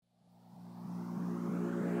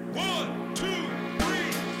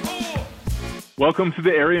Welcome to the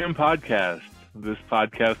Arium Podcast. This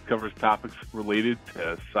podcast covers topics related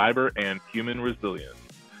to cyber and human resilience.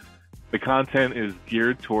 The content is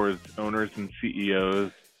geared towards owners and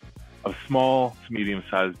CEOs of small to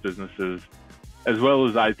medium-sized businesses, as well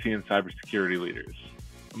as IT and cybersecurity leaders.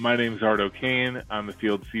 My name is Art O'Kane. I'm the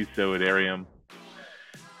field CISO at Arium.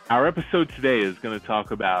 Our episode today is going to talk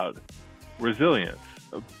about resilience,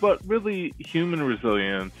 but really human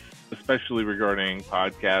resilience, especially regarding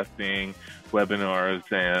podcasting, webinars,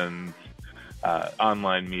 and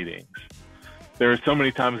online meetings. There are so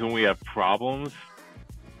many times when we have problems,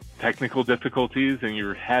 technical difficulties, and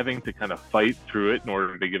you're having to kind of fight through it in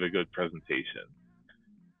order to give a good presentation.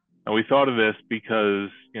 And we thought of this because,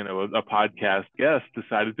 a podcast guest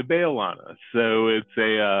decided to bail on us. So it's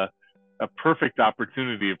a perfect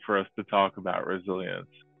opportunity for us to talk about resilience.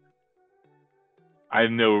 I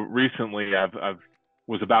know recently I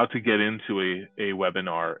was about to get into a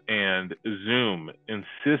webinar, and Zoom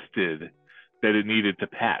insisted that it needed to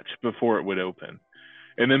patch before it would open.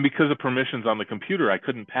 And then because of permissions on the computer, I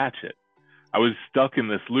couldn't patch it. I was stuck in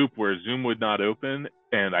this loop where Zoom would not open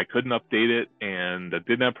and I couldn't update it and I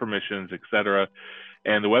didn't have permissions, etc.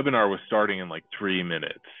 And the webinar was starting in like 3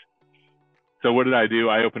 minutes. So what did I do?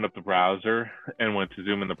 I opened up the browser and went to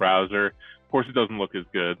Zoom in the browser. Of course, it doesn't look as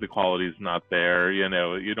good. The quality is not there.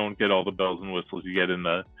 You don't get all the bells and whistles you get in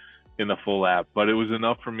the full app, but it was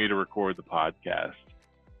enough for me to record the podcast.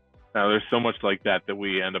 Now, there's so much like that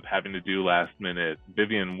we end up having to do last minute.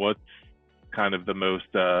 Vivian, what's kind of the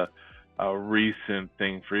most recent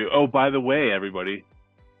thing for you? Oh, by the way, everybody,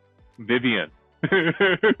 Vivian.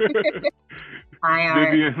 Hi,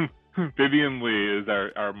 Art. Vivian Lee is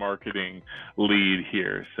our marketing lead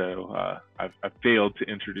here, so I failed to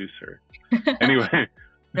introduce her. Anyway.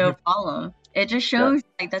 No problem. It just shows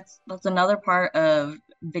that's another part of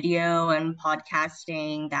video and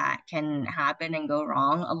podcasting that can happen and go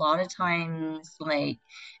wrong. A lot of times,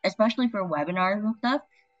 especially for webinars and stuff,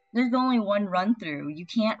 there's only one run through. You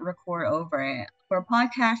can't record over it. For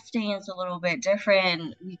podcasting, it's a little bit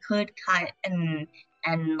different. We could cut and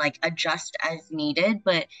adjust as needed,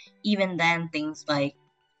 but even then, things like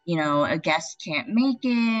a guest can't make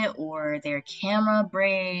it, or their camera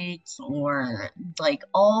breaks, or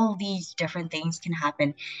all these different things can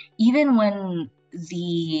happen. Even when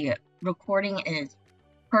the recording is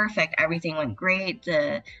perfect, everything went great,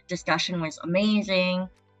 the discussion was amazing,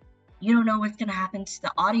 you don't know what's going to happen to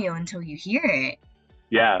the audio until you hear it.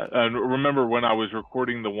 Yeah, and remember when I was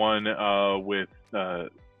recording the one with that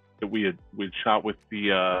we'd shot with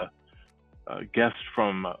the guest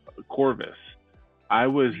from Corvus. I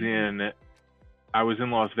was in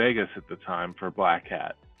Las Vegas at the time for Black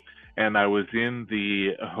Hat, and I was in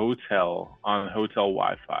the hotel on hotel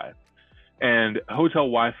Wi-Fi, and hotel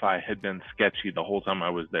Wi-Fi had been sketchy the whole time I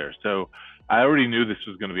was there. So I already knew this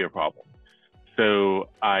was going to be a problem. So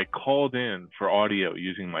I called in for audio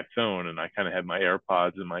using my phone, and I kind of had my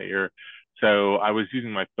AirPods in my ear. So I was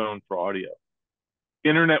using my phone for audio.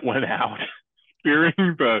 Internet went out during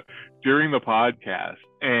the podcast,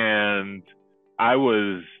 and I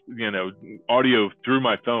was, audio through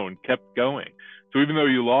my phone kept going. So even though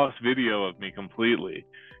you lost video of me completely,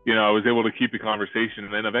 I was able to keep the conversation.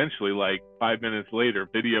 And then eventually, 5 minutes later,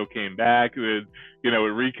 video came back, and, it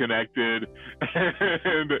reconnected.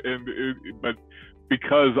 But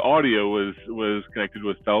because audio was connected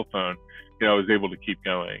with cell phone, I was able to keep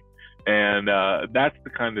going. And that's the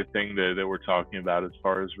kind of thing that we're talking about as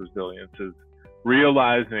far as resilience, is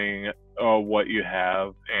realizing what you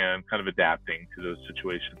have and kind of adapting to those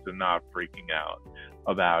situations and not freaking out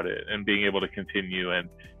about it, and being able to continue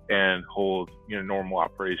and hold normal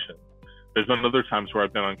operations. There's been other times where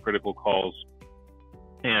I've been on critical calls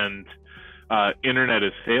and internet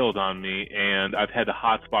has failed on me, and I've had to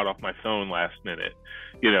hotspot off my phone last minute.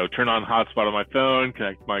 Turn on hotspot on my phone,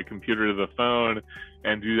 connect my computer to the phone,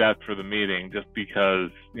 and do that for the meeting, just because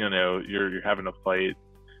you're having to fight.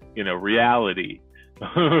 Reality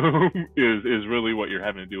is really what you're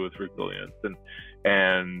having to do with resilience.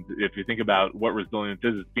 And if you think about what resilience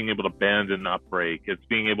is, it's being able to bend and not break. It's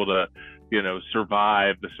being able to,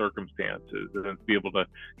 survive the circumstances, and it's be able to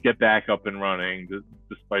get back up and running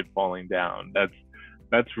despite falling down.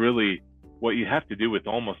 That's really what you have to do with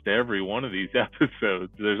almost every one of these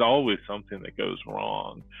episodes. There's always something that goes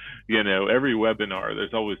wrong. Every webinar,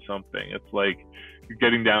 there's always something. It's like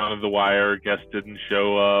getting down to the wire, guest didn't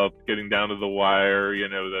show up, getting down to the wire,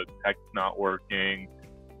 the tech's not working.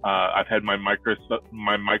 I've had my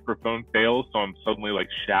microphone fail, so I'm suddenly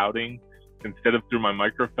shouting instead of through my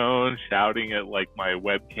microphone, shouting at my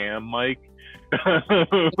webcam mic.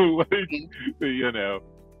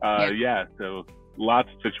 So lots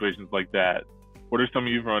of situations like that. What are some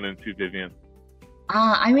you've run into, Vivian?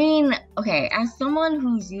 I mean, okay, as someone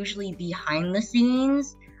who's usually behind the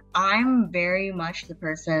scenes, I'm very much the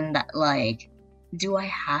person that like, do I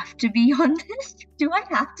have to be on this? Do I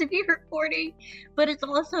have to be recording? But it's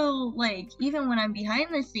also like, even when I'm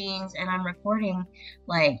behind the scenes and I'm recording,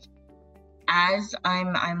 like as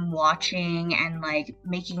I'm watching and like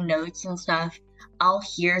making notes and stuff, I'll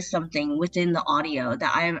hear something within the audio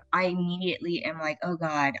that I immediately am like, oh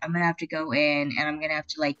God, I'm gonna have to go in and I'm gonna have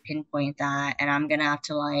to like pinpoint that and I'm gonna have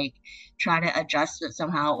to like try to adjust it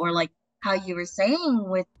somehow. Or like how you were saying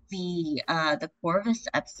with the Corvus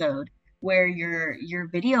episode where your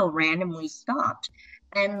video randomly stopped.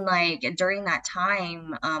 And like during that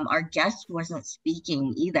time, our guest wasn't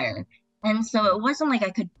speaking either. And so it wasn't like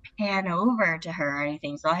I could pan over to her or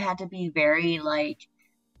anything. So I had to be very like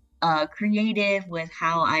creative with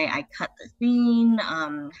how I cut the scene,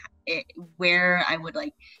 where I would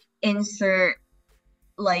like insert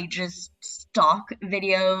like just stock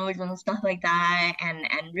videos and stuff like that and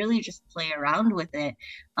really just play around with it.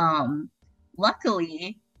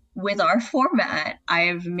 Luckily with our format, I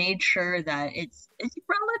have made sure that it's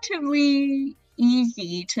relatively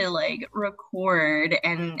easy to like record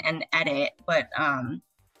and edit, but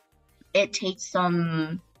it takes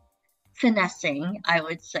some finessing, I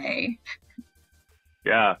would say.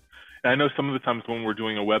 Yeah. And I know some of the times when we're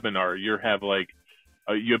doing a webinar,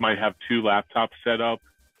 you might have two laptops set up,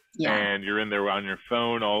 Yeah. and you're in there on your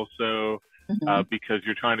phone also, Mhm. because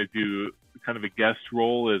you're trying to do kind of a guest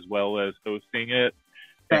role as well as hosting it.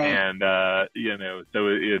 Right. And, so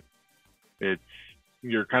it's,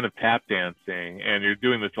 you're kind of tap dancing and you're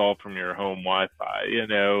doing this all from your home Wi-Fi,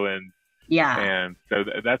 Yeah. and so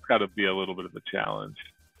that's got to be a little bit of a challenge.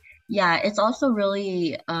 Yeah, it's also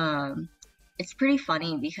really it's pretty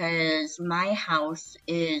funny because my house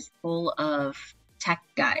is full of tech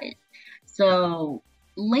guys. So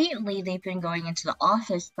lately they've been going into the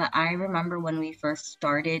office, but I remember when we first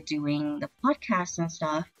started doing the podcast and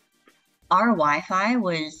stuff, our Wi-Fi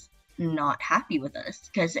was not happy with us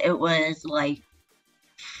because it was like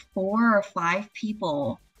 4 or 5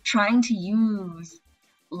 people trying to use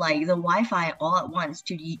like the Wi-Fi all at once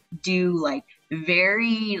to do like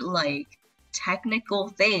very like technical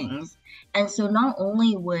things. And so not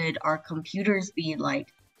only would our computers be like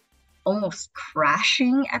almost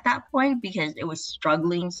crashing at that point because it was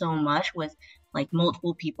struggling so much with like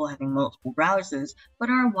multiple people having multiple browsers, but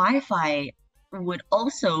our Wi-Fi would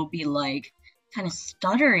also be like kind of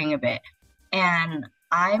stuttering a bit. And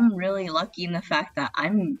I'm really lucky in the fact that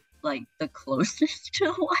I'm like the closest to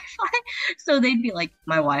Wi-Fi. So they'd be like,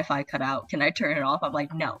 my Wi-Fi cut out. Can I turn it off? I'm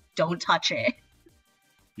like, no, don't touch it.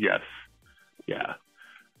 Yes. Yeah.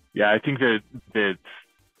 Yeah. I think that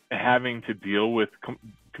having to deal with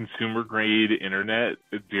consumer grade internet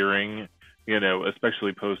during,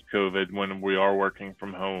 especially post COVID when we are working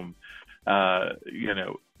from home,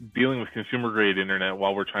 dealing with consumer grade internet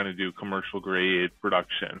while we're trying to do commercial grade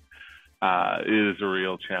production is a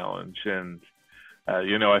real challenge. And,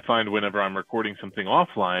 I find whenever I'm recording something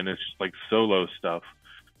offline, it's just like solo stuff.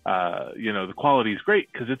 The quality is great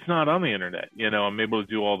because it's not on the internet. I'm able to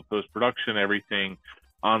do all the post production, everything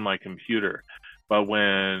on my computer. But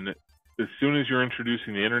as soon as you're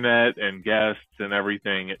introducing the internet and guests and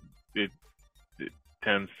everything, it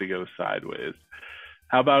tends to go sideways.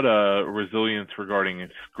 How about resilience regarding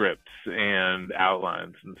scripts and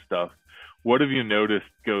outlines and stuff? What have you noticed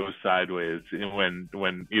go sideways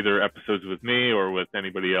when either episodes with me or with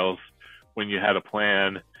anybody else, when you had a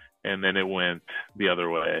plan and then it went the other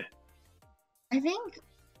way? I think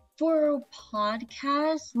for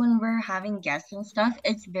podcasts, when we're having guests and stuff,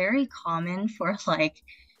 it's very common for like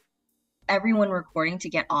everyone recording to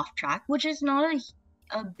get off track, which is not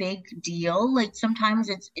a big deal. Like sometimes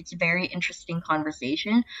it's very interesting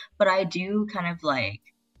conversation, but I do kind of like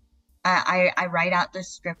I write out the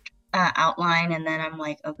script outline and then I'm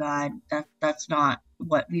like, oh God, that's not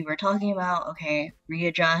what we were talking about. Okay,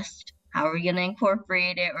 readjust. How are we gonna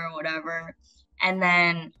incorporate it or whatever? And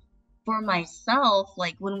then for myself,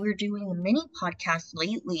 like when we're doing the mini podcast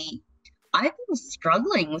lately, I've been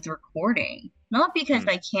struggling with recording. Not because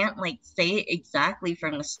I can't like say it exactly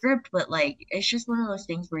from the script, but like it's just one of those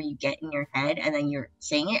things where you get in your head and then you're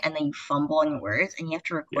saying it and then you fumble on your words and you have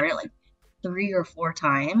to record it like 3 or 4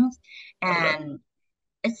 times. And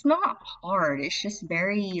it's not hard. It's just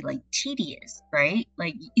very like tedious, right?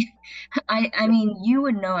 Like I mean you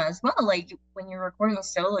would know as well, like when you're recording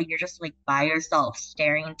solo, you're just like by yourself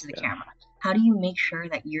staring into the camera. How do you make sure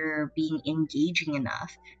that you're being engaging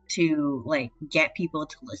enough to like get people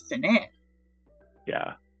to listen in?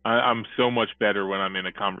 Yeah. I'm so much better when I'm in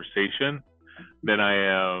a conversation. than I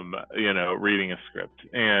am, reading a script.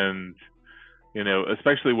 And,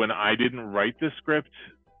 especially when I didn't write the script,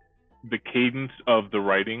 the cadence of the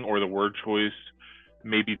writing or the word choice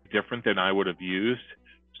may be different than I would have used.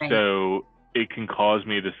 Right. So it can cause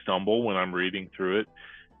me to stumble when I'm reading through it.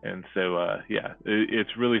 And so,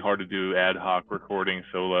 it's really hard to do ad hoc recording,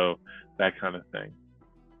 solo, that kind of thing.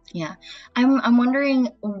 Yeah. I'm wondering,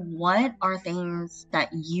 what are things that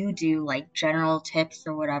you do, like general tips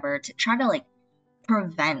or whatever, to try to like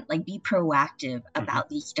prevent, like be proactive about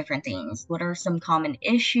these different things? What are some common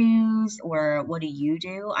issues, or what do you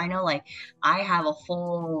do? I know like I have a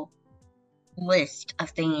full list of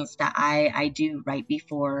things that I do right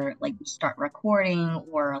before like we start recording,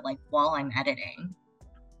 or like while I'm editing.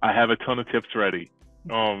 I have a ton of tips ready.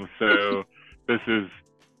 So this is,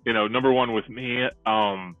 number one with me,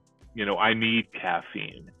 I need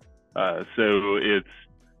caffeine. So it's,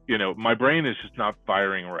 my brain is just not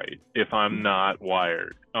firing right if I'm not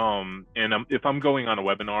wired. If I'm going on a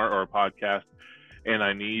webinar or a podcast and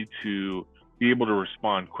I need to be able to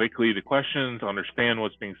respond quickly to questions, understand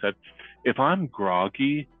what's being said, if I'm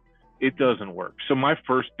groggy, it doesn't work. So my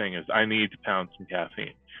first thing is I need to pound some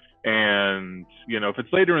caffeine. And, if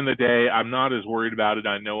it's later in the day, I'm not as worried about it.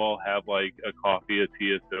 I know I'll have like a coffee, a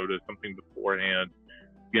tea, a soda, something beforehand,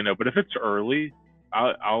 but if it's early,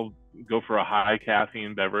 I'll go for a high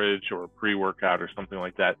caffeine beverage or a pre-workout or something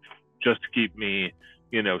like that, just to keep me,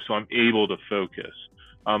 so I'm able to focus.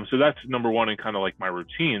 So that's number one in kind of like my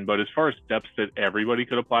routine. But as far as steps that everybody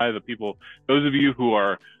could apply, those of you who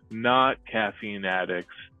are not caffeine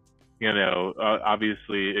addicts,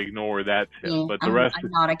 obviously ignore that tip. Yeah, But the rest, I'm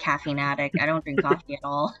not a caffeine addict. I don't drink coffee at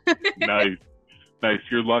all. nice, nice.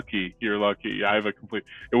 You're lucky. I have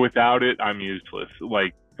without it, I'm useless.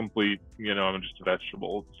 Like complete, I'm just a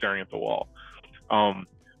vegetable staring at the wall.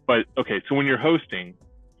 But okay, so when you're hosting,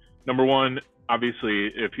 number one,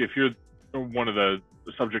 obviously, if you're one of the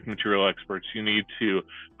subject material experts, you need to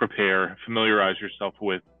familiarize yourself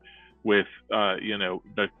with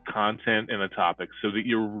the content and the topic, so that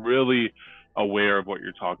you're really aware of what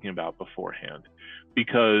you're talking about beforehand,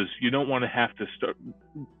 because you don't want to have to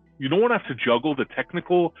juggle the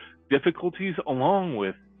technical difficulties along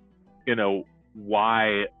with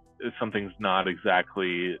why something's not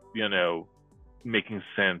exactly making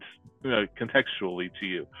sense contextually to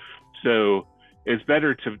you. So it's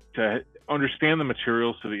better to understand the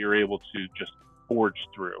material so that you're able to just forge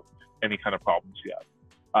through any kind of problems you have.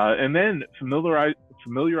 And then familiarizing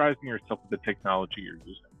yourself with the technology you're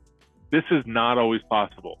using. This is not always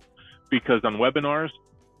possible, because on webinars,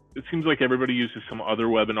 it seems like everybody uses some other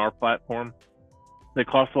webinar platform that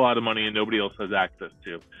costs a lot of money and nobody else has access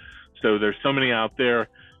to. So there's so many out there.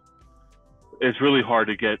 It's really hard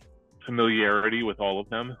to get familiarity with all of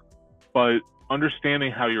them. But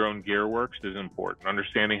understanding how your own gear works is important.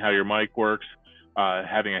 Understanding how your mic works,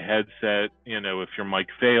 having a headset, if your mic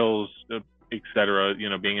fails, etc.,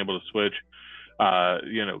 being able to switch,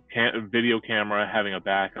 video camera, having a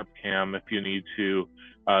backup cam if you need to,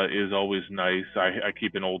 is always nice. I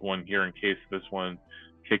keep an old one here in case this one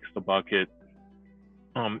kicks the bucket.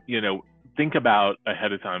 Think about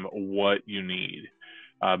ahead of time what you need.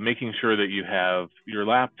 Making sure that you have your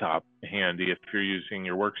laptop handy if you're using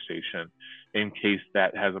your workstation in case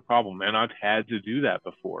that has a problem. And I've had to do that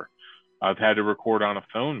before. I've had to record on a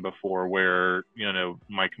phone before where,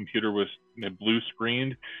 my computer was blue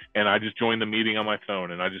screened and I just joined the meeting on my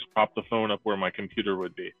phone and I just propped the phone up where my computer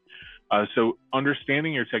would be. So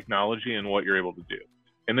understanding your technology and what you're able to do,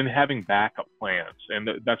 and then having backup plans. And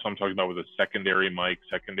that's what I'm talking about with a secondary mic,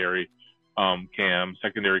 secondary cam,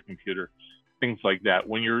 secondary computer, things like that.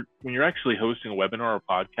 When you're actually hosting a webinar or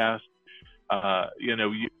podcast,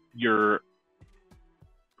 your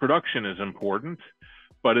production is important,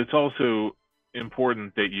 but it's also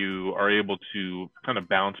important that you are able to kind of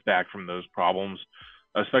bounce back from those problems,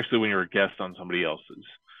 especially when you're a guest on somebody else's.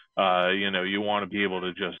 You want to be able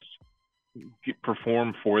to just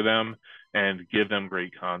perform for them and give them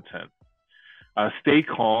great content. Stay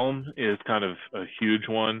calm is kind of a huge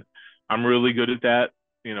one. I'm really good at that.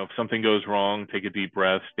 If something goes wrong, take a deep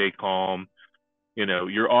breath, stay calm.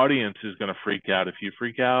 Your audience is going to freak out if you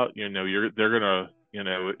freak out. They're going to,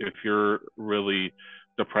 if you're really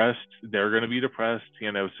depressed, they're going to be depressed.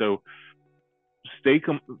 So stay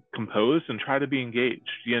composed and try to be engaged.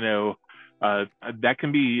 That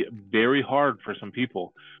can be very hard for some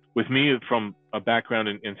people. With me, from a background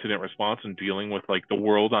in incident response and dealing with like the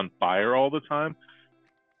world on fire all the time,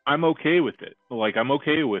 I'm okay with it. Like, I'm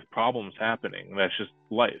okay with problems happening. That's just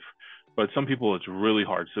life. But some people, it's really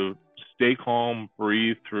hard. So stay calm,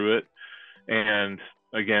 breathe through it, and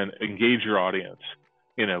again, engage your audience.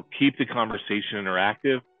 keep the conversation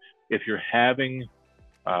interactive. If you're having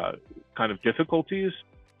kind of difficulties,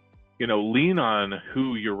 lean on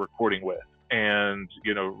who you're recording with, and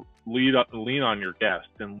lean on your guest,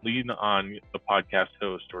 and lean on the podcast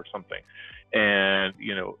host or something, and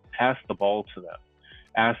pass the ball to them.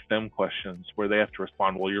 Ask them questions where they have to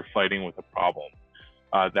respond while you're fighting with a problem,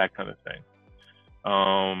 that kind of thing.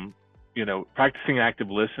 Practicing active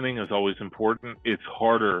listening is always important. It's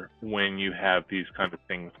harder when you have these kind of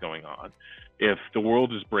things going on. If the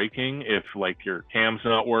world is breaking, if like your cam's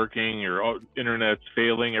not working, your internet's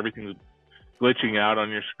failing, everything's glitching out on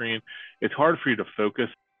your screen, it's hard for you to focus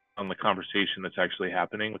on the conversation that's actually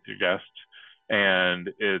happening with your guests,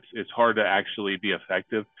 and it's hard to actually be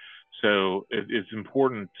effective. So it's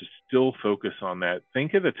important to still focus on that.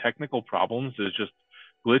 Think of the technical problems as just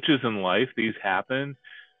glitches in life. These happen.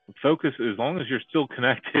 Focus, as long as you're still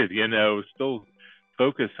connected, still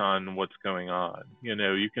focus on what's going on.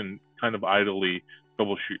 You can kind of idly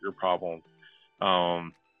troubleshoot your problem.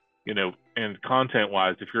 And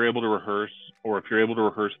content-wise, if you're able to rehearse, or if you're able to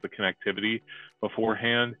rehearse the connectivity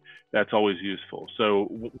beforehand, that's always useful.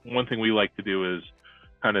 So one thing we like to do is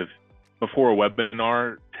kind of before a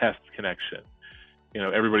webinar, test connection.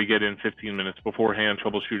 Everybody get in 15 minutes beforehand,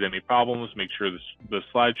 troubleshoot any problems, make sure the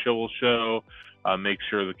slideshow will show, make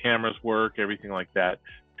sure the cameras work, everything like that.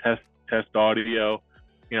 Test audio,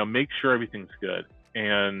 make sure everything's good,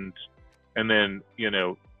 and then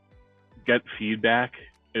get feedback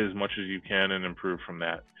as much as you can and improve from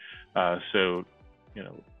that. So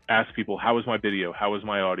ask people, how was my video? How was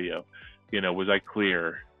my audio? Was I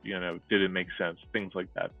clear? Did it make sense? Things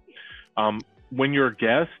like that. When you're a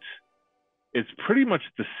guest, it's pretty much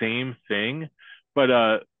the same thing,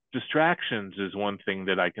 but distractions is one thing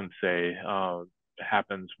that I can say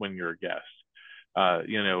happens when you're a guest.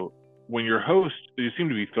 When you're host, you seem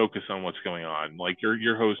to be focused on what's going on. Like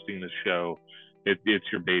you're hosting the show, it's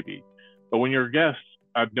your baby. But when you're a guest,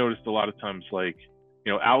 I've noticed a lot of times, like,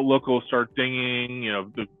 Outlook will start dinging,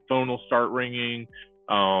 the phone will start ringing,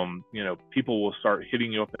 people will start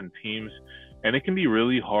hitting you up in Teams, and it can be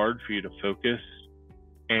really hard for you to focus.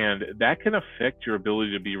 And that can affect your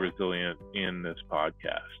ability to be resilient in this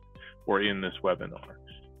podcast or in this webinar.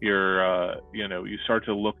 You start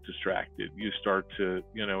to look distracted. You start to,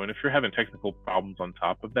 and if you're having technical problems on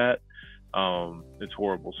top of that, it's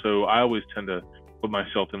horrible. So I always tend to put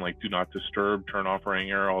myself in like do not disturb, turn off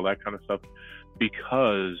ringer, all that kind of stuff,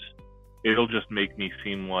 because it'll just make me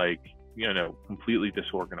seem like, completely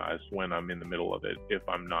disorganized when I'm in the middle of it, if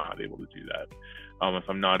I'm not able to do that. If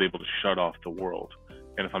I'm not able to shut off the world,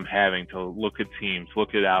 and if I'm having to look at Teams,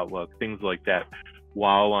 look at Outlook, things like that,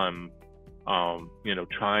 while I'm,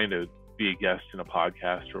 trying to be a guest in a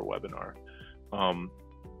podcast or a webinar.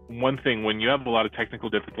 One thing, when you have a lot of technical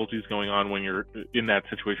difficulties going on, when you're in that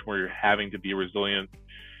situation where you're having to be resilient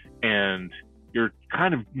and you're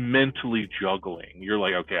kind of mentally juggling, you're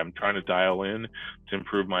like, okay, I'm trying to dial in to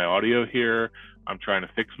improve my audio here. I'm trying to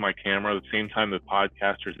fix my camera at the same time the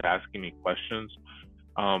podcaster's asking me questions.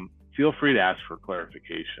 Feel free to ask for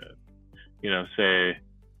clarification. Say,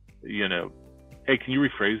 hey, can you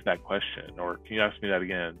rephrase that question? Or can you ask me that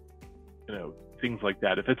again? Things like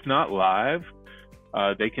that. If it's not live,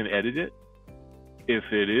 they can edit it. If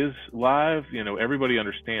it is live, everybody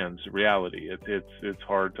understands reality. It's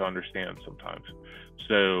hard to understand sometimes.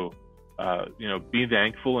 So, be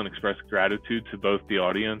thankful and express gratitude to both the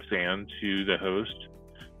audience and to the host,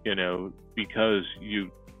 because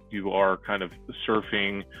you are kind of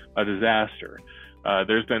surfing a disaster.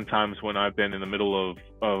 There's been times when I've been in the middle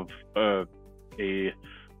of a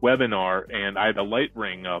webinar and I had a light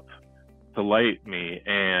ring up to light me,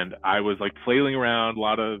 and I was like flailing around, a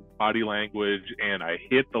lot of body language, and I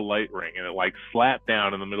hit the light ring and it like slapped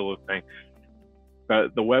down in the middle of the thing.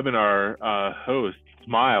 The webinar host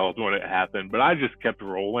smiled when it happened, but I just kept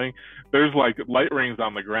rolling. There's like light rings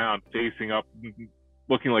on the ground facing up,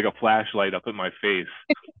 looking like a flashlight up in my face.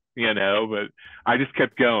 But I just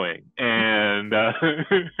kept going, and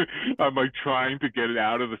I'm like trying to get it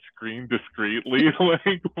out of the screen discreetly,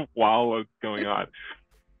 like while it's going on.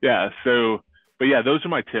 Yeah. So, but yeah, those are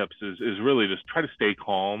my tips. Is really just try to stay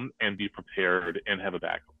calm and be prepared and have a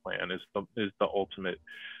backup plan. Is the ultimate,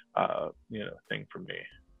 thing for me.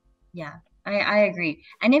 Yeah, I agree.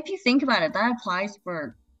 And if you think about it, that applies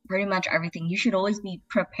for pretty much everything. You should always be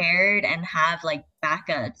prepared and have like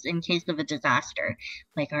backups in case of a disaster,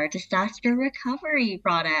 like our disaster recovery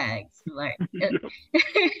products. Like,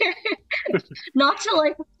 not to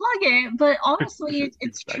like plug it, but honestly,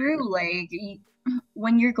 it's true. Like,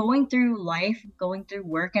 when you're going through life, going through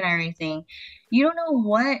work and everything, you don't know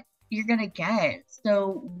what you're gonna get.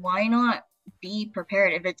 So why not be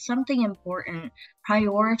prepared. If it's something important,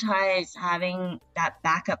 prioritize having that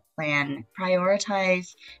backup plan,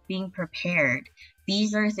 prioritize being prepared.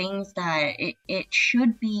 These are things that it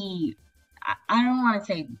should be, I don't want to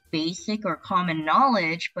say basic or common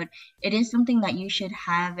knowledge, but it is something that you should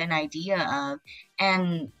have an idea of.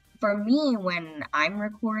 And for me, when I'm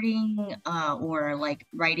recording or like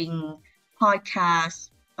writing podcasts,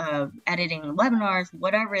 editing webinars,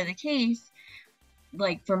 whatever the case,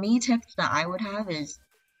 like for me, tips that I would have is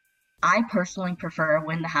I personally prefer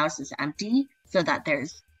when the house is empty so that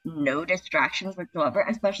there's no distractions whatsoever,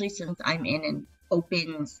 especially since I'm in an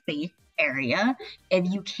open space area. If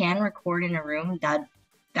you can record in a room,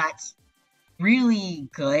 that's really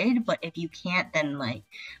good, but if you can't, then like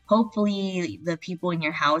hopefully the people in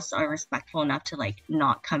your house are respectful enough to like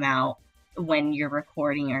not come out when you're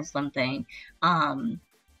recording or something.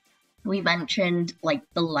 We mentioned like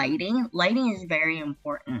the lighting. Lighting is very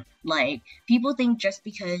important. Like people think just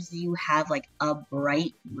because you have like a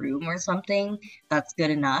bright room or something, that's good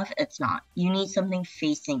enough. It's not. You need something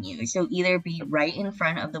facing you. So either be right in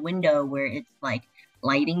front of the window where it's like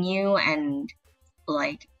lighting you, and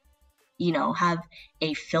like, you know, have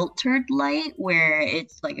a filtered light where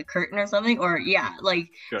it's like a curtain or something, or yeah, like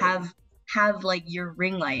Good. have like your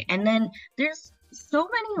ring light. And then there's so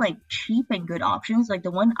many like cheap and good options. Like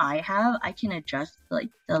the one I have, I can adjust like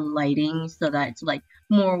the lighting so that it's like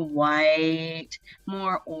more white,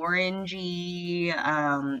 more orangey.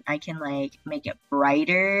 I can like make it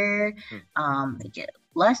brighter, make it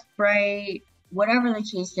less bright, whatever the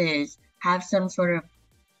case is. Have some sort of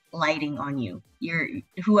lighting on you. Your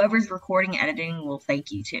whoever's recording, editing will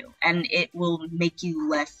thank you too, and it will make you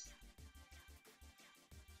less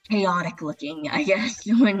chaotic looking, I guess,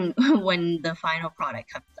 when the final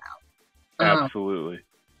product comes out. Absolutely.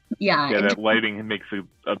 Yeah, Yeah, that lighting makes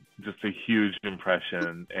just a huge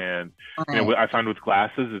impression. And you know, I find with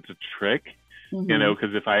glasses, it's a trick. You know,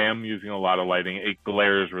 because if I am using a lot of lighting, it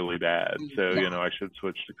glares really bad. So you know, I should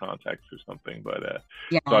switch to contacts or something. But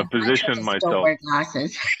so I've positioned myself. Don't wear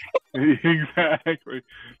glasses. Exactly.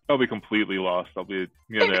 I'll be completely lost. I'll be,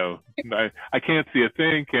 you know, I can't see a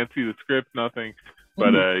thing, can't see the script, nothing.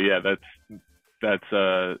 But yeah, that's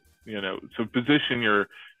you know, so position your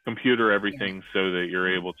computer, everything, so that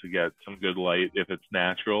you're able to get some good light. If it's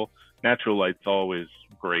natural light's always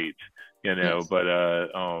great, you know. But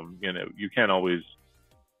you know, you can't always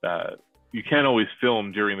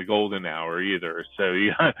film during the golden hour either. So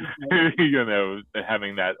you know,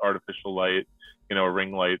 having that artificial light, you know, a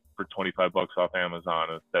ring light for $25 off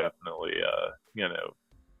Amazon is definitely you know,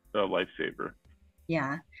 a lifesaver.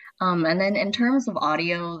 Yeah. And then in terms of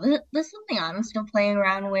audio, this is something I'm still playing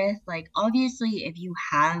around with. Like, obviously, if you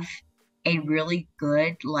have a really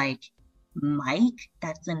good, like, mic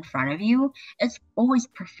that's in front of you, it's always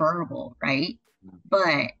preferable, right?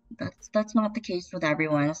 But that's not the case with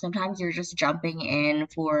everyone. Sometimes you're just jumping in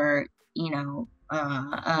for, you know,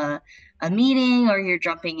 a meeting, or you're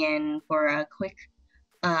jumping in for a quick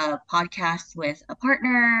podcast with a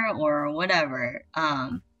partner or whatever.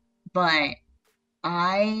 But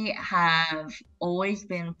I have always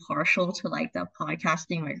been partial to like the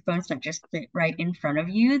podcasting microphones that just sit right in front of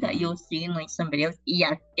you that you'll see in like some videos.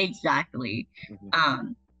 Yes, exactly.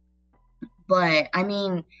 But I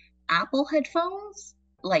mean, Apple headphones,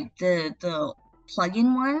 like the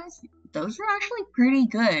plug-in ones, those are actually pretty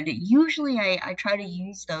good. Usually I try to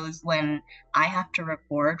use those when I have to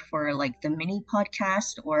record for like the mini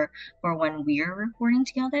podcast or for when we're recording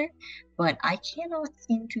together, but I cannot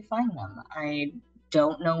seem to find them. I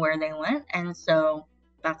don't know where they went, and so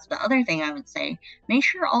that's the other thing I would say. Make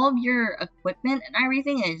sure all of your equipment and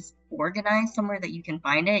everything is organized somewhere that you can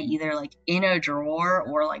find it, either like in a drawer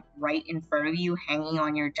or like right in front of you hanging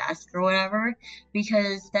on your desk or whatever,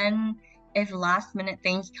 because then if last minute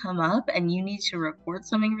things come up and you need to record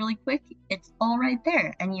something really quick, it's all right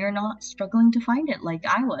there and you're not struggling to find it like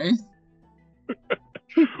I was.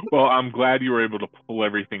 Well, I'm glad you were able to pull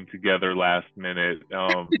everything together last minute.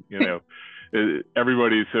 You know,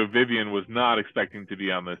 everybody. So Vivian was not expecting to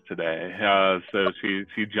be on this today. So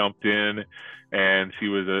she jumped in, and she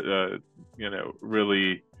was you know,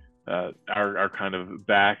 really our kind of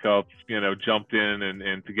backup. You know, jumped in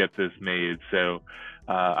and to get this made. So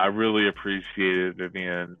I really appreciate it,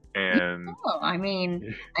 Vivian. And I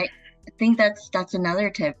mean, I think that's another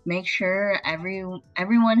tip. Make sure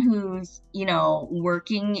everyone who's, you know,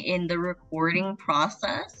 working in the recording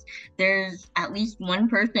process, there's at least one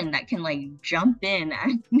person that can like jump in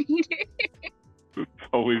as needed. It's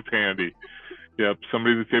always handy. Yep,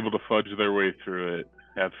 somebody that's able to fudge their way through it.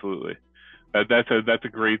 Absolutely. That's a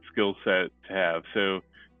great skill set to have. So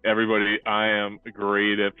everybody, I am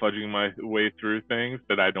great at fudging my way through things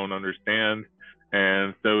that I don't understand,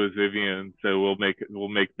 and so is Vivian. So we'll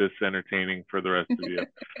make this entertaining for the rest of you.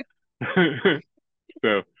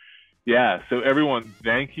 So yeah, so everyone,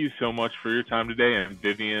 thank you so much for your time today, and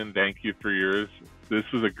Vivian, thank you for yours.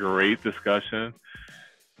 This was a great discussion.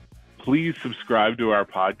 Please subscribe to our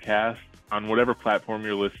podcast on whatever platform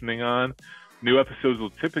you're listening on. New episodes will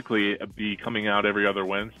typically be coming out every other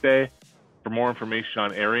Wednesday. For more information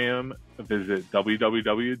on Arium, visit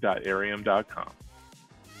www.arium.com.